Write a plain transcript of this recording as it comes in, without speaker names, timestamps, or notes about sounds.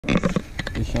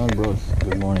Sean Bros,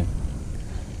 good morning.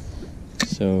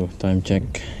 So time check,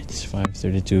 it's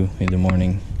 5:32 in the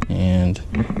morning and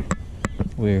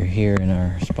we're here in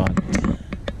our spot,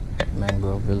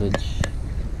 Mangrove Village,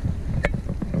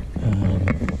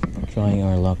 trying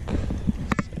our luck.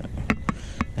 So,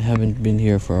 I haven't been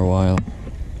here for a while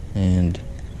and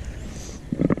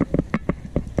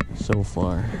so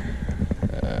far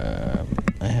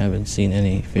I haven't seen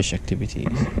any fish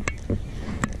activities.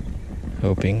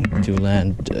 Hoping to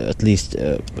land at least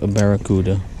a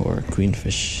barracuda or a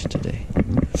queenfish today.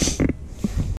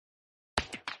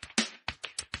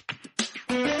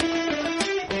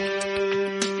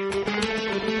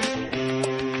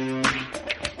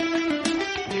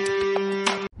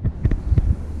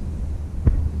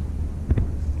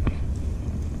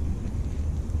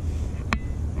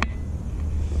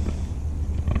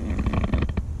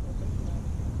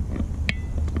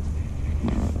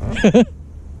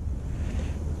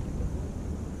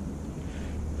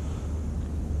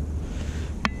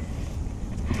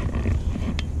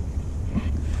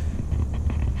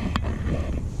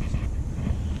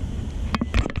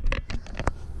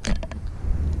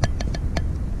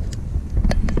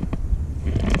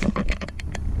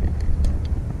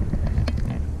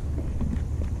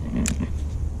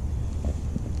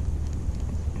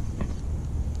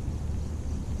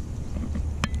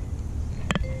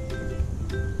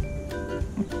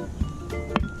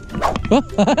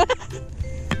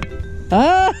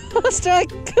 Ah,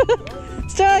 strike!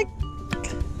 Strike!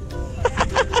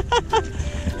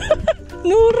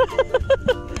 Nura!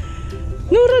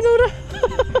 Nura!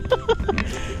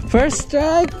 First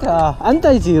strike!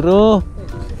 Anti-zero.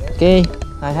 Okay,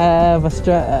 I have a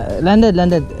strike. Landed.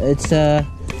 It's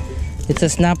a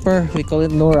snapper. We call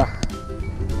it Nora.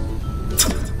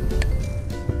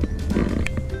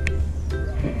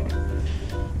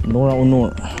 Nora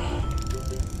Unor.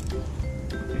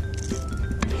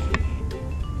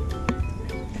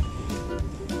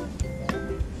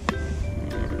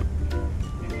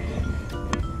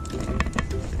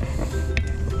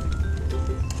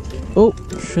 Oh,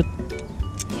 shit.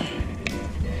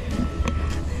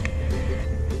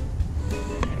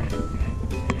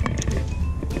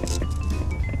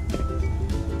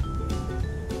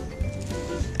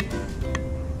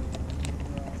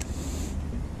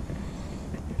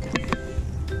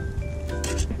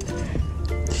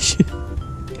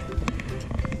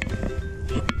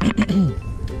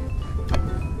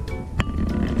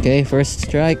 Okay, first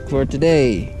strike for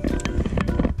today.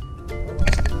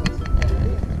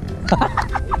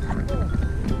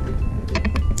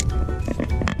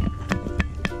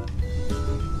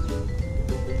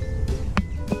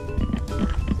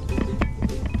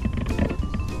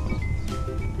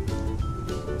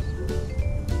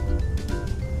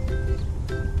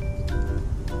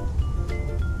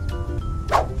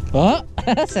 Oh,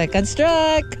 second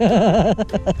strike.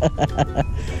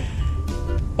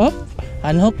 Up,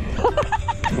 unhook.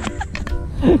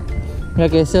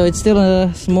 Okay, so it's still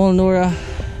a small Nora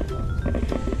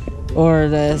or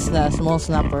the small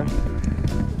snapper.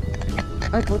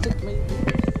 I protect me.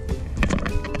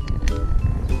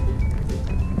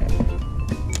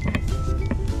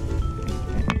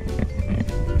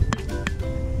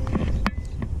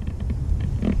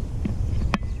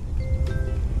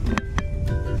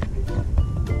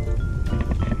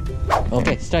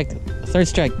 Okay, strike. Third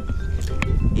strike.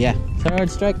 Yeah, third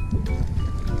strike.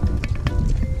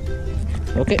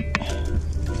 Okay.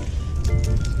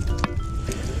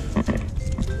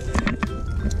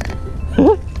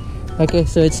 Okay,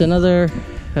 so it's another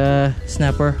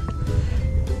snapper.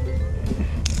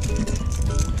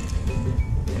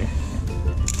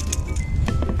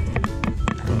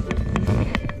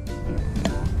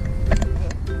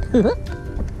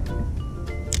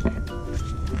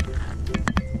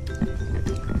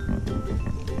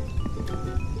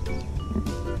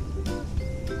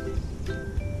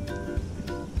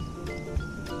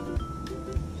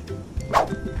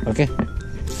 Okay.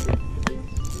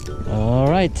 All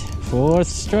right, fourth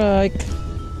strike.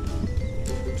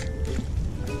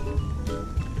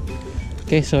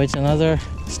 Okay, so it's another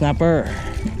snapper.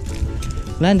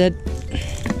 Landed.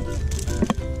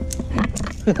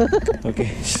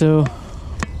 Okay, so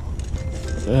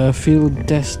field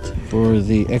test for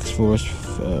the X-Force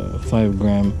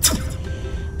 5-gram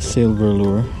silver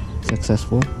lure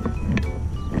successful.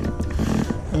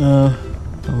 I'm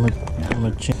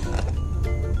gonna change.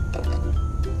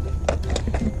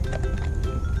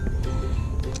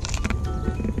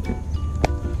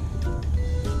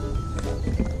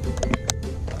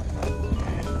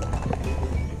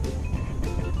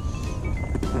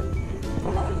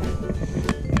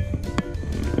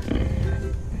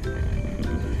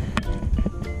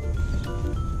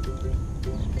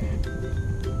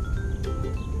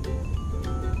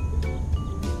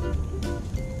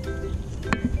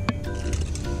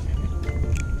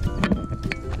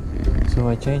 So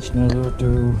I changed my lure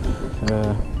to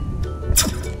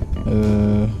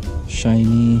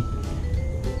shiny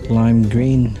lime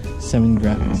green 7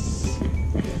 grams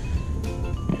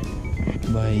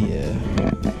by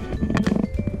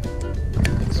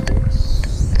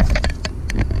X-Force.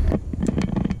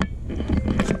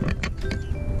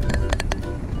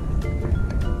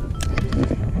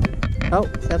 Oh,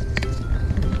 sir.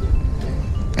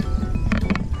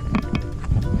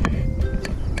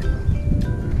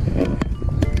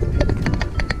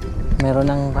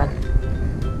 Meron ng pan.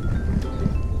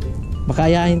 Baka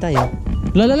ayahin tayo.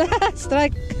 Lalala!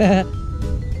 Strike!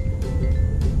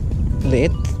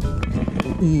 Liit.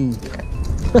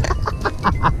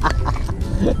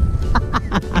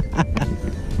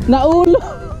 Naulo!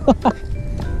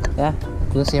 Yeah,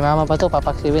 kung si mama pa to,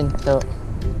 papaksiwin.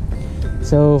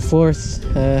 So fourth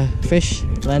fish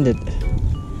landed.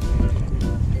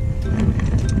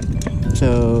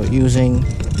 So using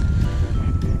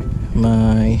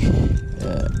my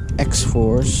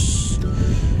X-Force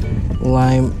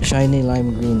shiny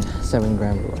lime green 7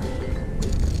 gram lure.